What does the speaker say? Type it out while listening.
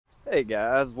Hey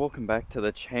guys, welcome back to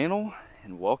the channel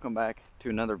and welcome back to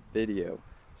another video.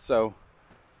 So,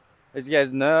 as you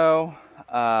guys know,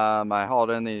 I hauled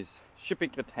in these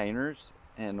shipping containers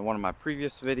in one of my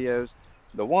previous videos.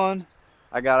 The one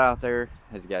I got out there,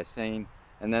 as you guys seen,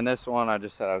 and then this one I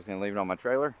just said I was going to leave it on my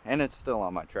trailer, and it's still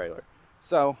on my trailer.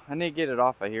 So, I need to get it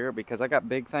off of here because I got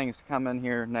big things coming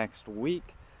here next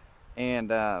week,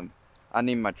 and I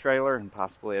need my trailer and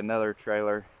possibly another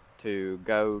trailer to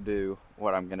go do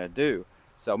what I'm gonna do.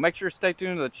 So make sure to stay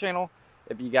tuned to the channel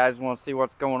if you guys want to see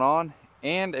what's going on,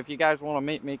 and if you guys want to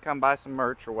meet me, come buy some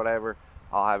merch or whatever.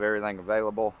 I'll have everything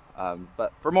available,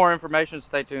 but for more information,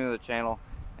 stay tuned to the channel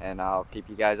and I'll keep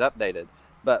you guys updated.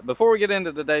 But before we get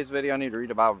into today's video, I need to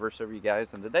read a Bible verse over you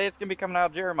guys, and today it's gonna be coming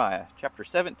out of Jeremiah chapter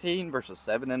 17 verses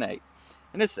 7 and 8,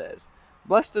 and it says,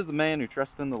 "Blessed is the man who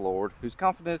trusts in the Lord, whose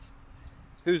confidence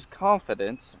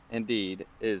indeed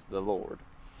is the Lord.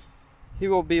 He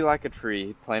will be like a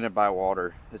tree planted by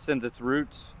water. It sends its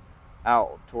roots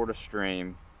out toward a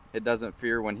stream. It doesn't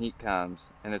fear when heat comes,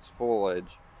 and its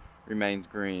foliage remains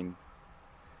green.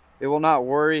 It will not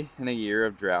worry in a year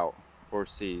of drought or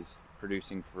cease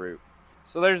producing fruit."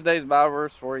 So there's today's Bible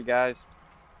verse for you guys.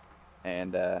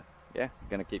 And yeah, I'm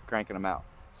going to keep cranking them out.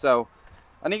 So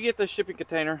I need to get this shipping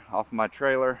container off my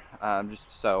trailer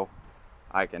just so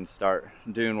I can start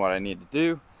doing what I need to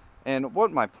do. And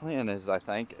what my plan is, I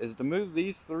think, is to move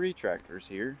these 3 tractors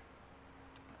here.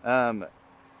 And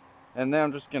then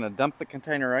I'm just going to dump the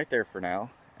container right there for now.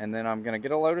 And then I'm going to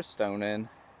get a load of stone in,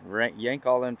 yank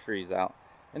all them trees out,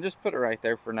 and just put it right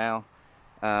there for now.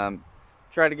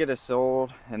 Try to get it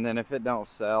sold, and then if it don't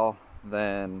sell,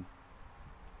 then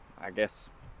I guess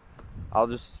I'll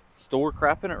just store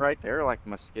crap in it right there, like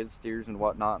my skid steers and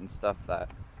whatnot and stuff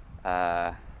that,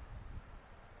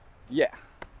 yeah,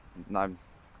 I'm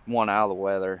one out of the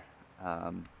weather,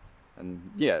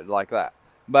 and yeah, like that.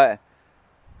 But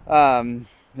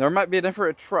there might be a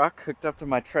different truck hooked up to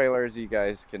my trailer, as you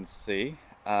guys can see.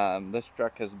 This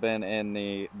truck has been in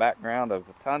the background of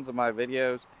tons of my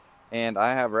videos, and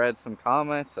I have read some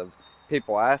comments of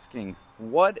people asking,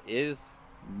 what is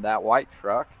that white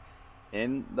truck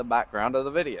in the background of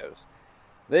the videos?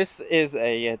 This is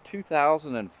a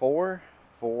 2004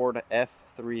 Ford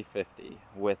F350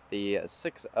 with the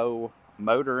 6.0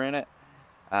 motor in it.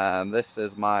 This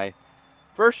is my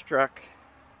first truck.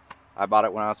 I bought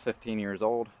it when I was 15 years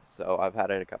old, so I've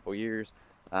had it a couple years.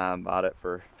 Bought it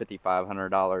for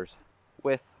 $5,500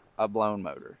 with a blown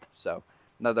motor. So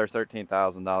another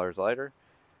 $13,000 later,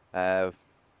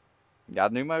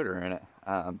 got a new motor in it.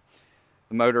 The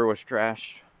motor was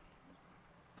trashed,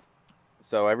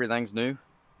 so everything's new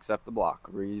except the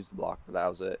block. Reused the block, but that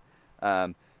was it.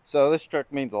 So this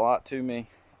truck means a lot to me,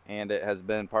 and it has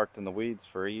been parked in the weeds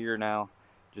for a year now,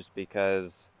 just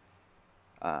because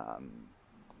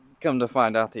come to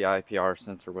find out the IPR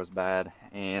sensor was bad,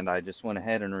 and I just went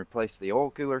ahead and replaced the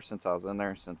oil cooler since I was in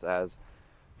there, since it has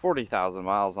 40,000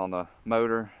 miles on the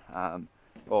motor.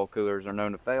 Oil coolers are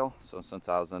known to fail, so since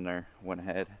I was in there, went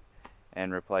ahead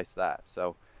and replaced that.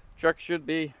 So truck should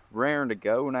be raring to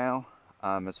go now.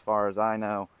 As far as I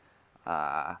know,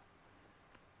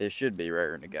 it should be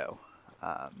raring to go.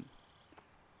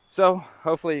 So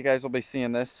hopefully you guys will be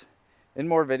seeing this in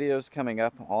more videos coming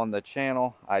up on the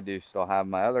channel. I do still have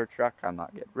my other truck. I'm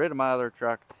not getting rid of my other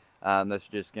truck. This is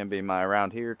just going to be my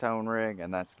around here towing rig,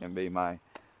 and that's going to be my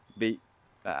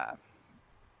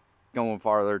going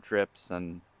farther trips,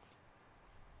 and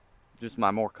just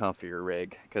my more comfier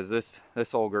rig, because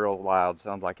this old girl's loud,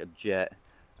 sounds like a jet.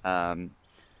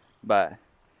 But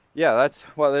yeah, that's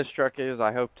what this truck is.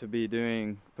 I hope to be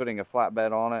putting a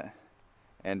flatbed on it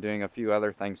and doing a few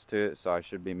other things to it, so I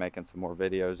should be making some more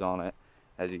videos on it.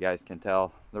 As you guys can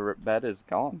tell, the bed is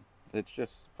gone. It's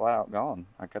just flat out gone.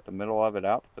 I cut the middle of it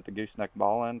out to put the gooseneck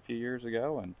ball in a few years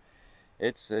ago, and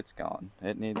it's gone.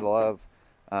 It needs love.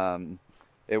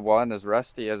 It wasn't as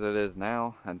rusty as it is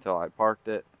now until I parked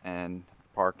it, and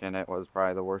parking it was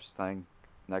probably the worst thing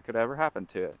that could ever happen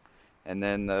to it. And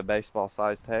then the baseball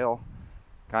sized hail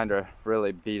kind of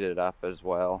really beat it up as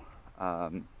well.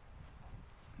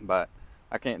 But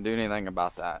I can't do anything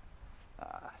about that.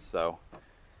 So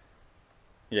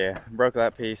yeah, broke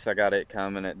that piece. I got it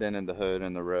coming. It dented the hood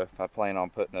and the roof. I plan on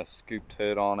putting a scooped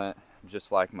hood on it,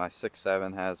 just like my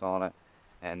 6.7 has on it,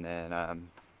 and then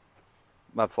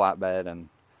my flatbed, and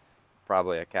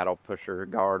probably a cattle pusher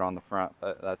guard on the front.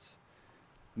 But that's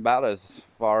about as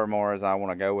far more as I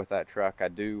want to go with that truck. I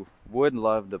would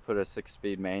love to put a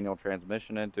 6-speed manual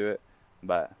transmission into it,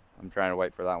 but I'm trying to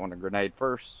wait for that one to grenade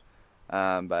first.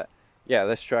 But yeah,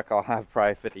 this truck I'll have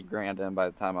probably 50 grand in by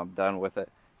the time I'm done with it.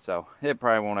 So it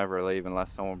probably won't ever leave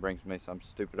unless someone brings me some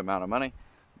stupid amount of money.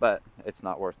 but it's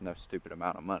not worth no stupid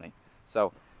amount of money.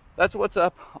 So that's what's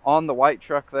up on the white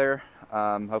truck there.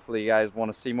 Hopefully you guys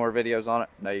want to see more videos on it.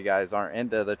 I know you guys aren't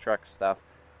into the truck stuff.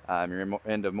 You're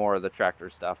into more of the tractor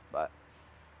stuff, but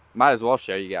might as well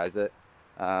show you guys it.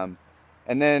 And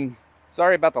then,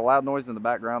 sorry about the loud noise in the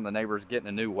background. The neighbor's getting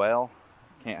a new well.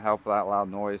 Can't help that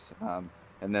loud noise.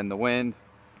 And then the wind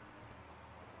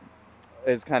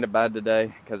is kind of bad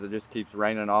today because it just keeps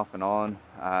raining off and on.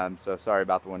 So sorry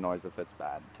about the wind noise if it's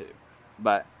bad too.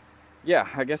 But yeah,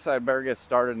 I guess I better get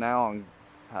started now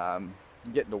on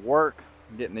getting to work,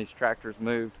 getting these tractors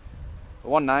moved. The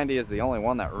 190 is the only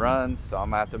one that runs, so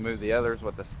I'm gonna have to move the others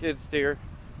with the skid steer.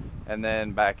 And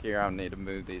then back here I need to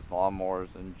move these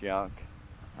lawnmowers and junk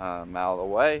out of the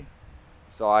way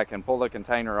so I can pull the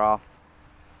container off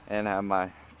and have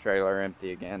my trailer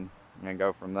empty again and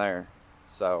go from there.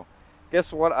 So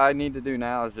guess what I need to do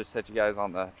now is just set you guys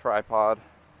on the tripod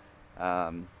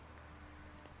and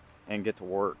get to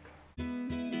work.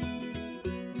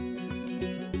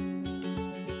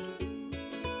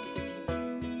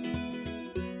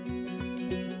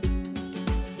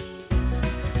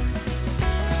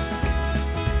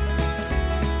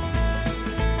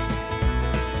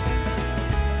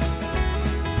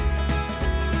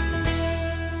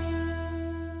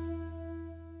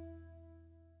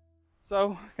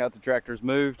 So, got the tractors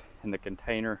moved and the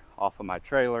container off of my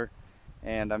trailer,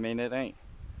 and I mean, it ain't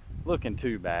looking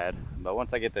too bad, but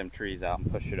once I get them trees out and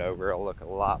push it over, it'll look a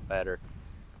lot better.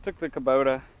 Took the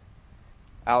Kubota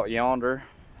out yonder,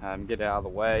 get it out of the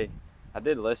way. I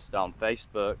did list it on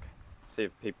Facebook, see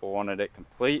if people wanted it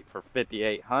complete for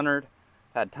 $5,800.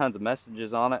 Had tons of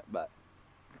messages on it, but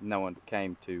no one's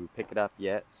came to pick it up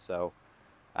yet, so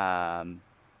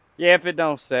yeah, if it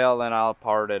don't sell, then I'll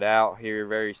part it out here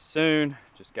very soon.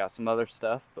 Just got some other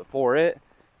stuff before it.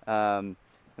 And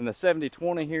the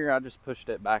 7020 here, I just pushed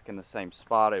it back in the same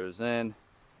spot it was in.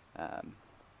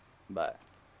 But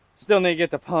still need to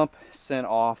get the pump sent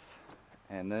off.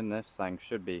 And then this thing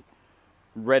should be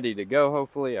ready to go,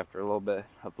 hopefully, after a little bit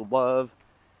of love.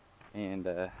 And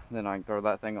then I can throw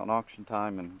that thing on auction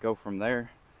time and go from there.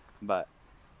 But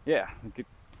yeah, the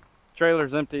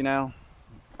trailer's empty now.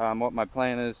 What my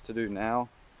plan is to do now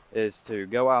is to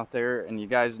go out there, and you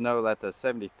guys know that the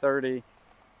 7030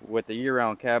 with the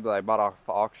year-round cab that I bought off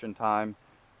auction time,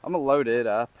 I'm gonna load it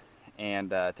up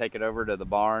and take it over to the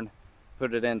barn,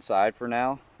 put it inside for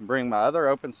now, bring my other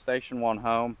open station one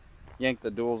home, yank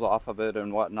the duals off of it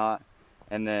and whatnot,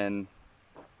 and then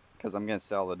because I'm gonna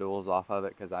sell the duals off of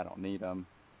it because I don't need them.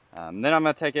 Then I'm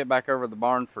gonna take it back over to the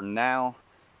barn for now,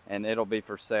 and it'll be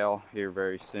for sale here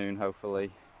very soon,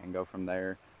 hopefully, and go from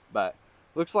there. But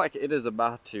looks like it is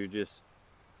about to just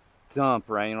dump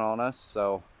rain on us,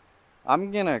 so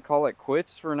I'm gonna call it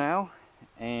quits for now.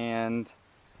 And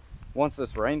once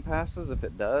this rain passes, if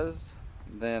it does,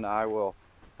 then I will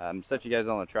set you guys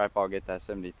on the tripod, get that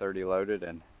 7030 loaded,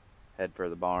 and head for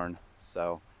the barn.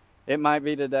 So it might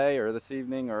be today or this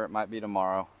evening, or it might be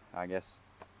tomorrow. I guess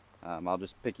I'll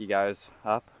just pick you guys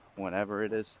up whenever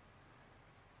it is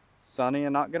sunny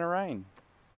and not gonna rain.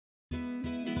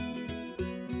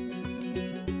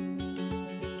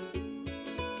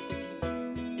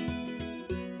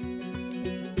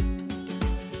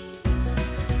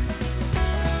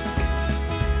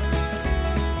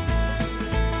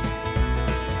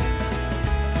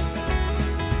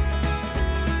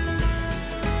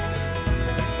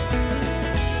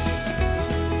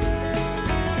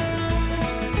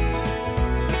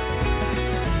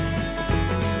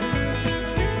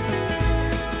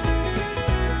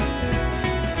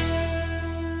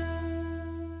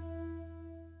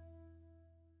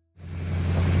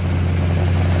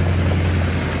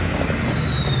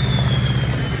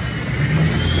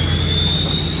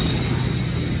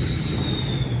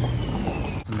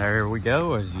 There we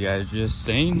go, as you guys just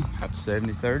seen. Got the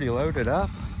 7030 loaded up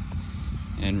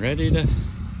and ready to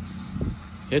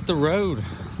hit the road.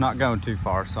 Not going too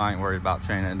far, so I ain't worried about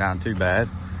chaining it down too bad,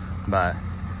 but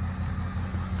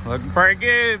looking pretty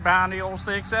good behind the old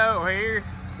 6.0 here.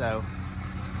 So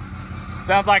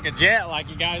sounds like a jet, like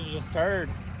you guys just heard.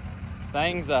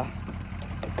 Thing's a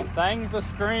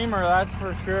screamer, that's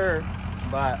for sure.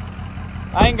 But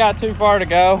I ain't got too far to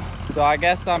go, so I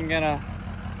guess I'm gonna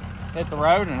hit the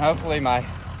road and hopefully my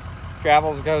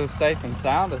travels go safe and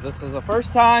sound, as this is the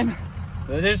first time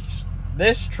that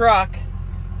this truck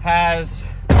has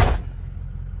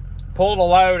pulled a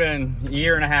load in a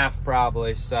year and a half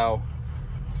probably. So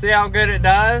see how good it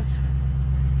does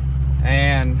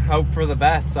and hope for the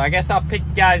best. So I guess I'll pick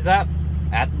you guys up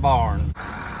at the barn.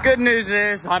 Good news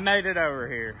is I made it over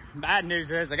here. Bad news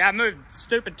is I got to move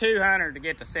stupid 200 to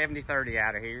get the 7030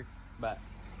 out of here. But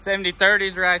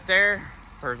 7030's right there.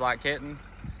 Purrs like kitten.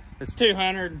 This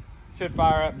 200 should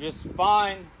fire up just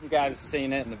fine. You guys have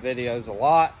seen it in the videos a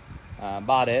lot.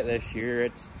 Bought it this year.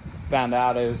 It's found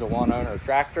out it was a one owner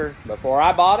tractor before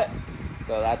I bought it.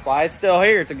 So that's why it's still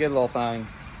here. It's a good little thing.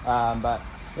 But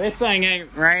this thing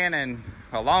ain't ran in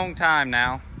a long time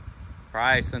now.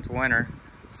 Probably since winter.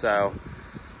 So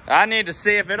I need to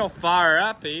see if it'll fire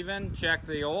up even. Check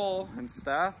the oil and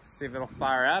stuff. See if it'll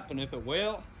fire up, and if it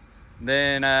will,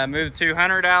 then move the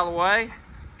 200 out of the way.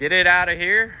 Get it out of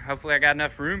here. Hopefully I got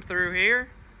enough room through here.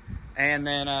 And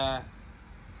then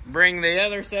bring the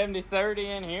other 7030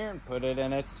 in here and put it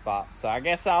in its spot. So I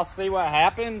guess I'll see what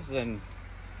happens, and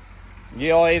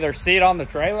you'll either see it on the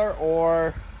trailer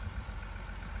or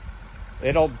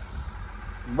it'll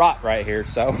rot right here.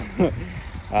 So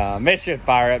it should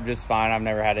fire up just fine. I've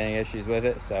never had any issues with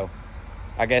it. So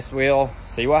I guess we'll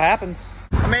see what happens.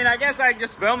 I mean, I guess I can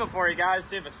just film it for you guys,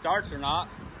 see if it starts or not.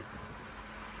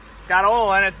 It's got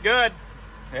oil in it, it's good.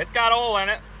 It's got oil in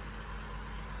it.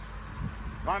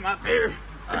 Climb up here.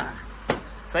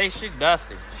 See, she's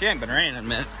dusty. She ain't been raining a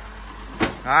minute.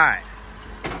 All right.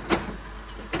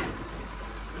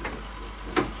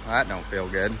 Well, that don't feel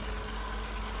good.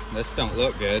 This don't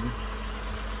look good.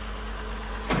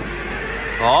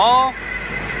 Oh.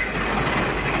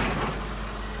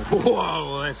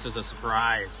 Whoa, this is a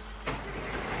surprise.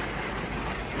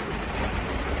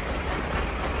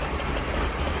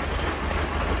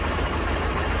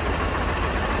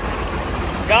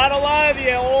 Gotta love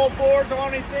you, old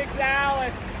 426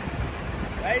 Alice.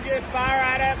 They just fire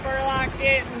right up for like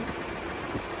kittens.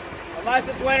 Unless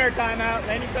it's winter time out,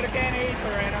 then you put a can of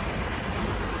ether in them.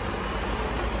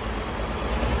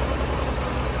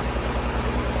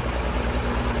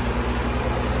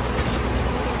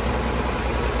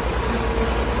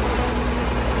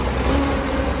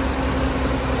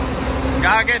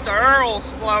 Gotta get the Earls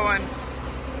flowing.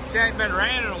 She ain't been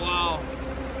ran in a while.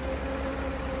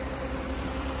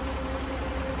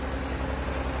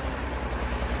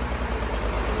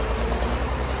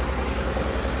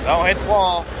 Don't hit the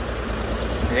wall.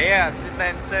 Yeah, she's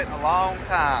been sitting a long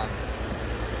time.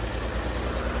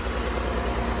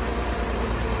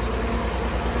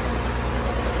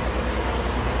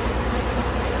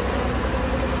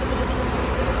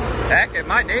 Heck, it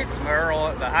might need some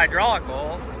Earl, the hydraulic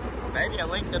oil. Maybe I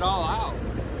linked it all out.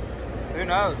 Who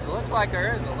knows? It looks like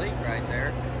there is a leak right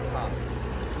there. Huh.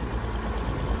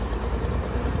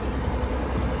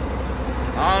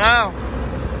 I don't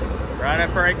know.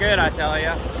 Running pretty good, I tell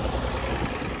you.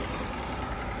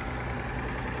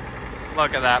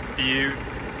 Look at that view.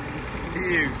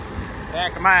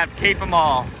 Heck, I might have to keep them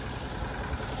all.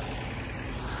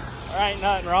 There ain't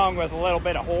nothing wrong with a little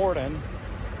bit of hoarding.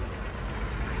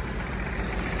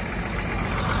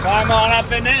 Climb on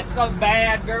up in this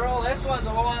bad girl. This was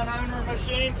a one-owner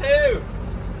machine too.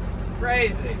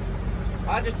 Crazy.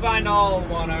 I just find all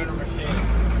one-owner machines.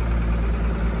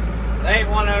 They ain't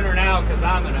one owner now because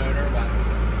I'm an owner, but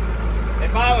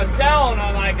if I was selling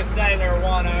them, I could say they're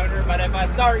one owner, but if I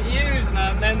start using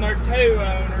them, then they're two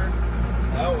owner.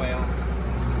 Oh well.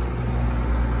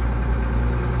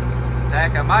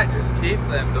 Heck, I might just keep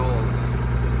them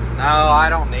duals. No, I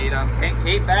don't need them. Can't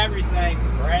keep everything,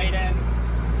 Braden.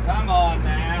 Come on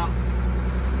now.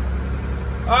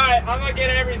 Alright, I'm gonna get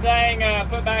everything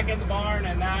put back in the barn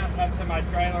and that up to my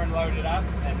trailer and load it up,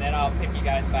 and then I'll pick you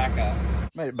guys back up.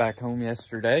 Made it back home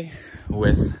yesterday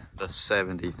with the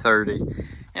 7030,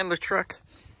 and the truck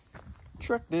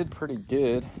did pretty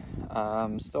good.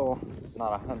 Still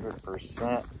not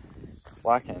 100%. It's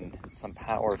lacking some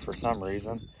power for some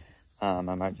reason. I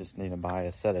might just need to buy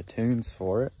a set of tunes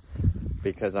for it,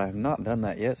 because I have not done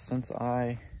that yet since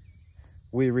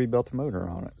we rebuilt the motor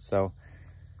on it. So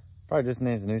probably just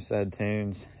needs a new set of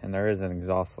tunes, and there is an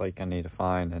exhaust leak I need to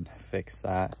find and fix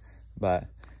that. But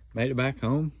made it back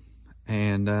home.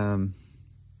 And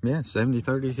yeah,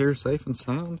 7030's here safe and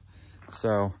sound.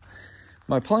 So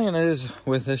my plan is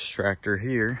with this tractor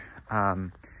here,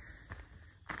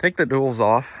 take the duals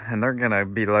off, and they're gonna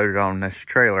be loaded on this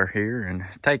trailer here and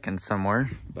taken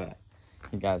somewhere, but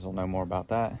you guys will know more about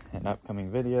that in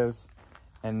upcoming videos.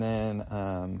 And then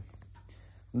I'm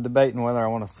debating whether I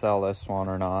want to sell this one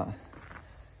or not,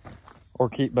 or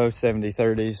keep both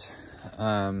 7030s.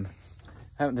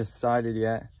 Haven't decided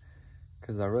yet,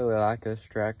 because I really like this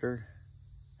tractor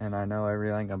and I know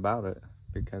everything about it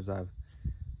because I've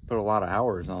put a lot of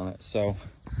hours on it. So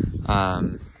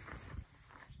yeah,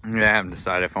 I haven't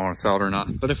decided if I want to sell it or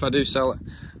not, but if I do sell it,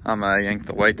 I'm gonna yank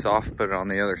the weights off, put it on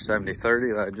the other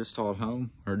 7030 that I just hauled home,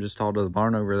 or just hauled to the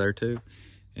barn over there too,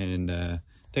 and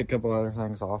take a couple other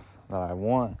things off that I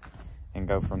want and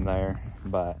go from there.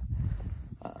 But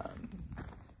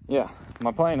yeah,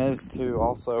 my plan is to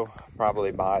also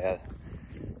probably buy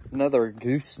another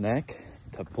gooseneck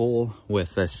to pull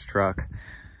with this truck.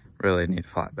 Really need a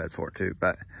flatbed for it too,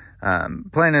 but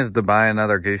plan is to buy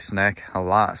another gooseneck, a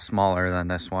lot smaller than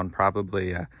this one,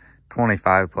 probably a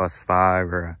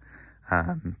 25+5 or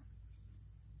a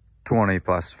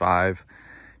 20+5,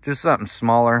 just something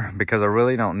smaller, because I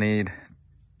really don't need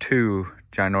 2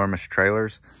 ginormous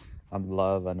trailers. I'd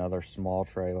love another small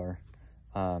trailer,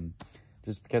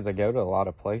 just because I go to a lot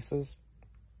of places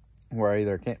where I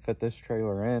either can't fit this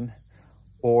trailer in,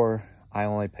 or I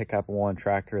only pick up one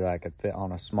tractor that I could fit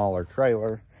on a smaller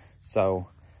trailer. So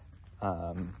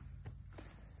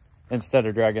instead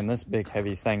of dragging this big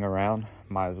heavy thing around,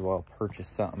 might as well purchase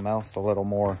something else a little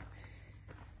more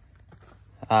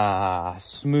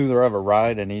smoother of a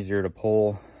ride and easier to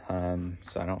pull,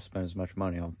 so I don't spend as much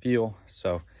money on fuel.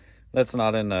 So that's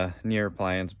not in the near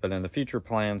plans, but in the future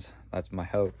plans, that's my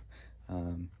hope.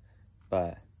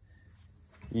 But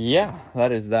yeah,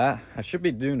 that is that. I should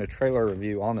be doing a trailer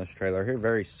review on this trailer here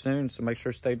very soon, so make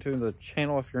sure to stay tuned to the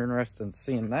channel if you're interested in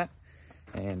seeing that.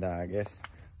 And I guess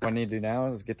what I need to do now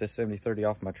is get this 7030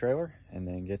 off my trailer and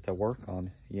then get to work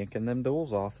on yanking them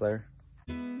duals off there.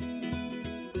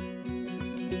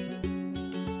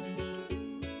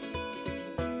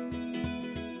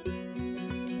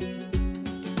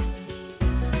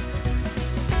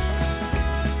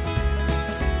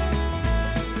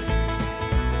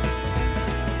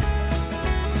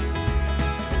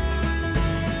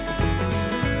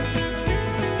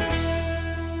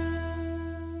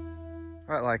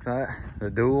 Right, like that. The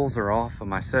duals are off of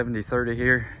my 7030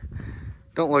 here.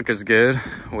 Don't look as good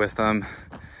with them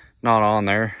not on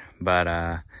there, but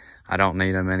I don't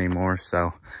need them anymore,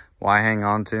 so why hang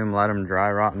on to them? Let them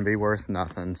dry rot and be worth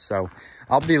nothing. So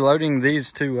I'll be loading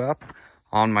these 2 up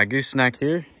on my gooseneck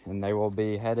here, and they will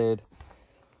be headed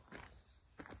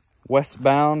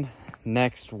westbound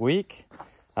next week.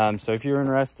 So if you're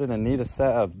interested and need a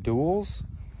set of duals,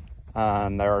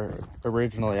 they're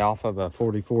originally off of a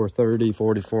 4430,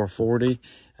 4440,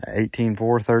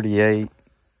 18438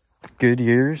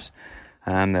 Goodyears.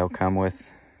 They'll come with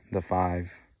the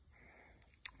 5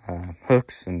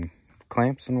 hooks and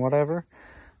clamps and whatever.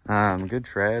 Good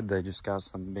tread. They just got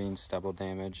some bean stubble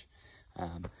damage.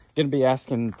 Gonna be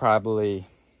asking probably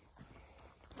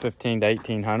 $1,500 to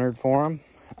 $1,800 for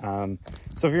them.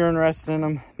 So if you're interested in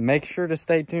them, make sure to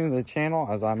stay tuned to the channel,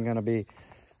 as I'm gonna be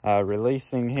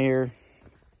releasing here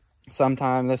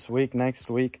sometime this week, next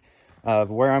week,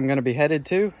 of where I'm going to be headed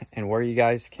to and where you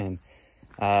guys can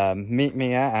meet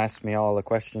me at, ask me all the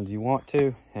questions you want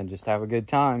to, and just have a good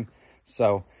time.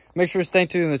 So make sure to stay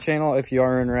tuned to the channel if you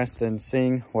are interested in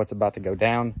seeing what's about to go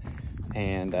down,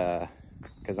 and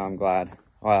because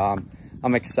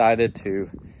I'm excited to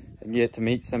get to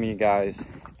meet some of you guys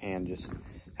and just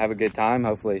have a good time,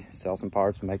 hopefully sell some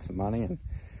parts, make some money, and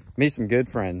meet some good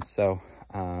friends. So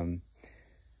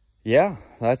yeah,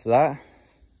 that's that.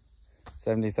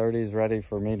 7030 is ready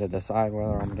for me to decide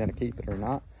whether I'm going to keep it or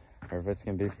not, or if it's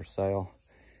going to be for sale.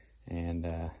 And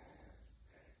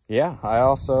yeah,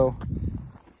 it's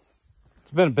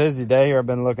been a busy day here. I've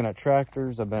been looking at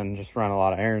tractors. I've been just running a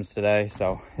lot of errands today,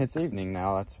 so it's evening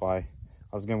now. That's why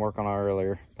I was going to work on it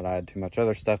earlier, but I had too much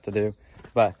other stuff to do.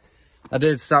 But I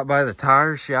did stop by the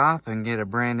tire shop and get a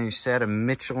brand new set of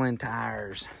Michelin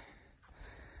tires.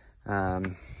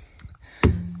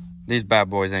 These bad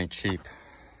boys ain't cheap.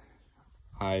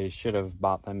 I should have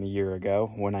bought them a year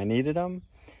ago when I needed them,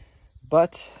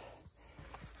 but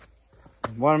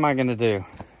what am I gonna do?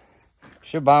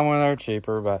 Should buy one they're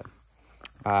cheaper, but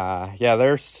yeah,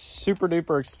 they're super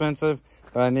duper expensive.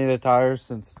 But I needed tires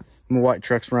since my white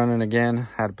truck's running again.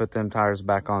 Had to put them tires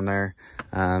back on there,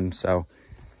 so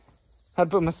I had to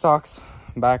put my stocks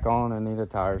back on and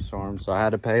needed tires for them, so I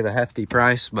had to pay the hefty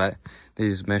price. But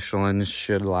these Michelins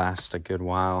should last a good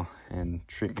while and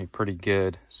treat me pretty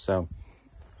good. So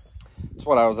that's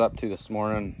what I was up to this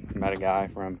morning. Met a guy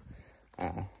from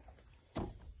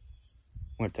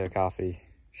went to a coffee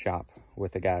shop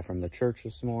with a guy from the church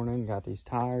this morning, got these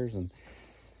tires, and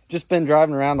just been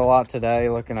driving around a lot today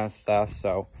looking at stuff.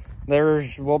 So there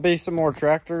will be some more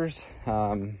tractors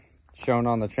shown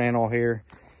on the channel here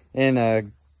in a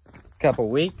couple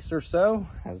weeks or so,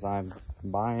 as I'm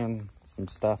buying some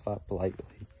stuff up lately.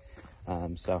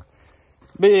 So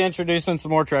be introducing some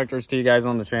more tractors to you guys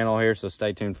on the channel here, so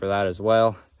stay tuned for that as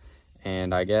well.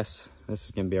 And I guess this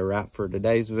is gonna be a wrap for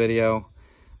today's video.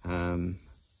 And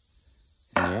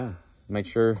yeah, make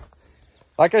sure,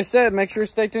 like I said, make sure to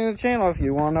stay tuned to the channel if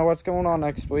you want to know what's going on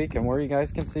next week and where you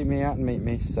guys can see me out and meet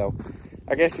me. So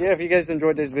I guess, yeah, if you guys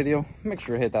enjoyed this video, make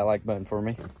sure to hit that like button for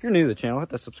me. If you're new to the channel, hit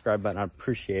the subscribe button. I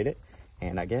appreciate it.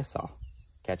 And I guess I'll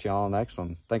catch you all on the next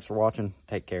one. Thanks for watching.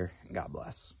 Take care, and God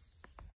bless.